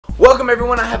Welcome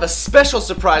everyone, I have a special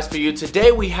surprise for you.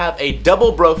 Today we have a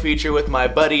double bro feature with my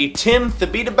buddy Tim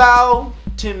Thibodeau.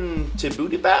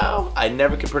 I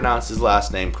never can pronounce his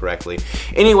last name correctly.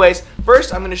 Anyways,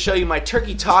 first I'm going to show you my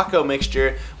turkey taco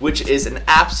mixture, which is an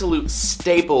absolute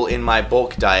staple in my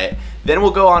bulk diet. Then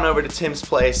we'll go on over to Tim's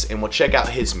place and we'll check out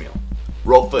his meal.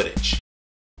 Roll footage.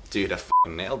 Dude, I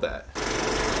f***ing nailed that.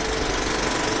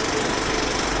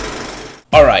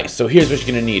 Alright, so here's what you're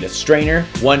going to need. A strainer,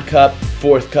 1 cup,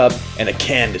 1/4 cup, and a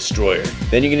can destroyer.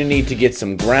 Then you're going to need to get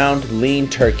some ground lean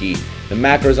turkey. The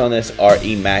macros on this are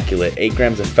immaculate. 8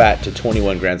 grams of fat to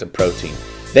 21 grams of protein.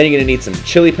 Then you're going to need some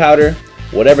chili powder,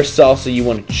 whatever salsa you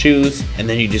want to choose, and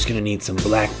then you're just going to need some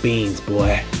black beans,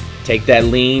 boy. Take that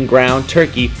lean ground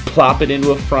turkey, plop it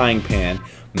into a frying pan,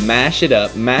 mash it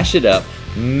up, mash it up,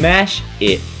 mash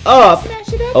it up.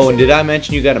 Oh, and did I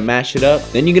mention you gotta mash it up?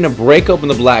 Then you're gonna break open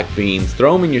the black beans,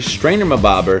 throw them in your strainer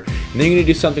mabobber, and then you're gonna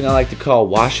do something I like to call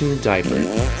washing the diaper.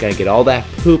 Gotta get all that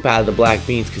poop out of the black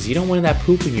beans because you don't want that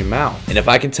poop in your mouth. And if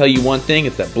I can tell you one thing,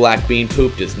 it's that black bean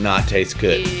poop does not taste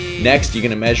good. Next, you're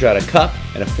gonna measure out 1 cup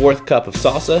and 1/4 cup of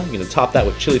salsa. You're gonna top that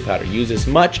with chili powder. Use as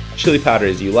much chili powder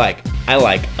as you like. I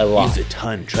like a lot. Use a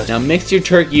ton, trust me. Now mix your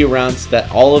turkey around so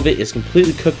that all of it is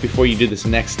completely cooked before you do this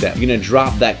next step. You're gonna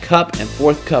drop that cup and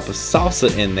 1/4 cup of salsa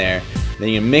in there. Then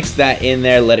you mix that in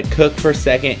there, let it cook for a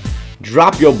second.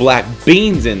 Drop your black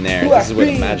beans in there. This is where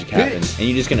the magic happens. And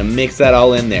you're just gonna mix that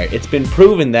all in there. It's been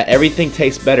proven that everything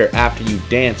tastes better after you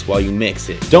dance while you mix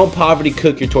it. Don't poverty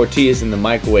cook your tortillas in the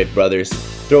microwave, brothers.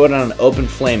 Throw it on an open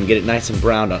flame and get it nice and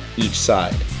browned on each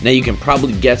side. Now you can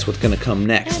probably guess what's gonna come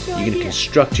next. You're gonna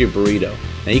construct your burrito.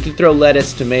 Now you can throw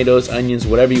lettuce, tomatoes, onions,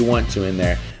 whatever you want to in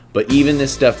there. But even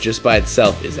this stuff just by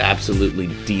itself is absolutely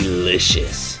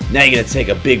delicious. Now you're gonna take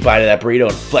a big bite of that burrito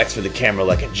and flex for the camera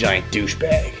like a giant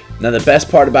douchebag. Now the best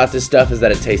part about this stuff is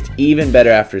that it tastes even better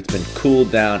after it's been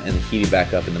cooled down and heated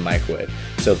back up in the microwave.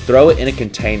 So throw it in a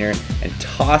container and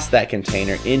toss that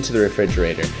container into the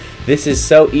refrigerator. This is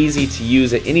so easy to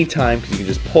use at any time because you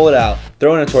can just pull it out,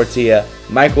 throw in a tortilla,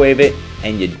 microwave it,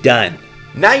 and you're done.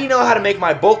 Now you know how to make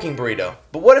my bulking burrito.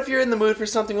 But what if you're in the mood for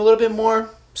something a little bit more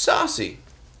saucy?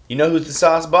 You know who's the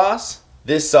sauce boss?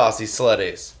 This saucy slut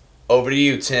is. Over to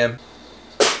you, Tim.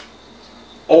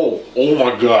 Oh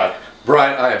my god.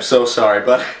 Brian, I am so sorry,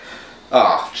 but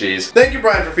jeez. Thank you,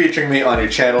 Brian, for featuring me on your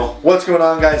channel. What's going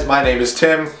on, guys? My name is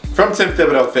Tim from Tim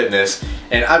Thibodeau Fitness,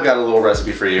 and I've got a little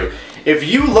recipe for you. If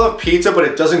you love pizza but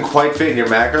it doesn't quite fit in your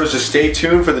macros, just stay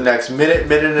tuned for the next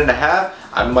minute and a half.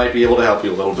 I might be able to help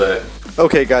you a little bit.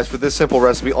 Okay guys, for this simple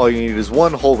recipe, all you need is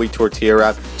 1 whole wheat tortilla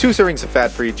wrap, 2 servings of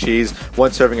fat-free cheese,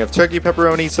 1 serving of turkey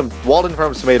pepperoni, some Walden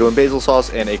Farms tomato and basil sauce,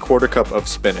 and a 1/4 cup of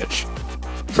spinach.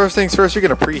 First things first, you're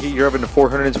going to preheat your oven to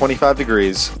 425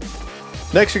 degrees.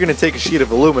 Next, you're going to take a sheet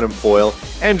of aluminum foil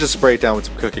and just spray it down with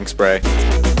some cooking spray.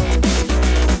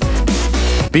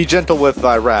 Be gentle with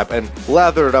thy wrap and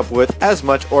lather it up with as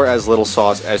much or as little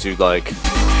sauce as you'd like.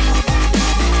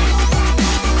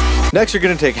 Next, you're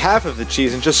going to take half of the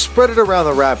cheese and just spread it around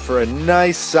the wrap for a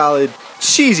nice, solid,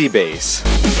 cheesy base.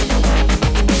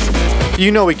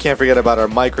 You know we can't forget about our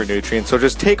micronutrients, so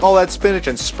just take all that spinach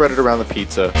and spread it around the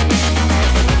pizza.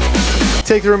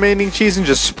 Take the remaining cheese and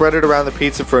just spread it around the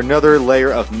pizza for another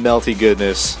layer of melty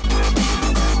goodness.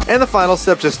 And the final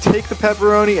step, just take the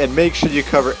pepperoni and make sure you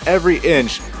cover every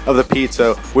inch of the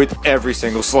pizza with every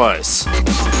single slice.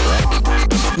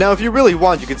 Now if you really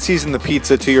want, you can season the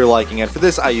pizza to your liking, and for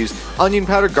this I used onion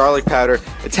powder, garlic powder,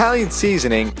 Italian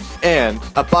seasoning, and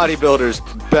a bodybuilder's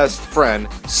best friend,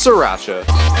 sriracha.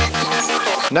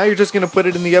 Now you're just going to put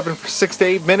it in the oven for 6 to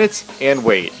 8 minutes and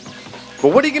wait.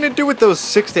 But what are you going to do with those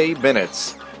 6 to 8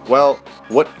 minutes? Well,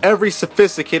 what every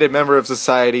sophisticated member of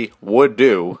society would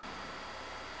do.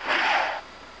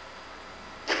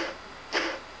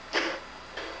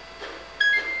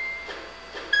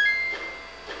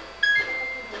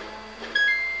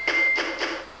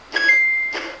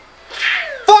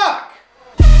 Fuck!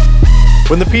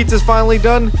 When the pizza's finally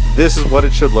done, this is what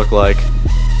it should look like.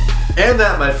 And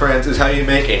that, my friends, is how you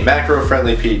make a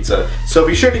macro-friendly pizza. So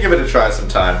be sure to give it a try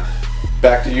sometime.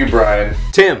 Back to you, Brian.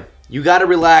 Tim, you gotta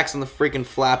relax on the freaking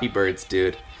Flappy Birds,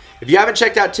 dude. If you haven't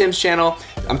checked out Tim's channel,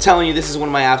 I'm telling you, this is one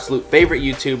of my absolute favorite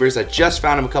YouTubers. I just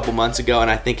found him a couple months ago, and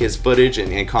I think his footage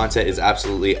and content is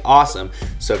absolutely awesome.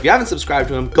 So if you haven't subscribed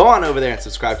to him, go on over there and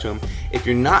subscribe to him. If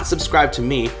you're not subscribed to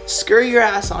me, scurry your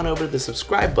ass on over to the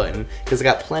subscribe button, because I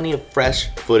got plenty of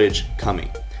fresh footage coming.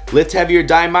 Lift heavy or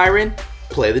die, MIRIN.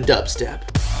 Play the dubstep.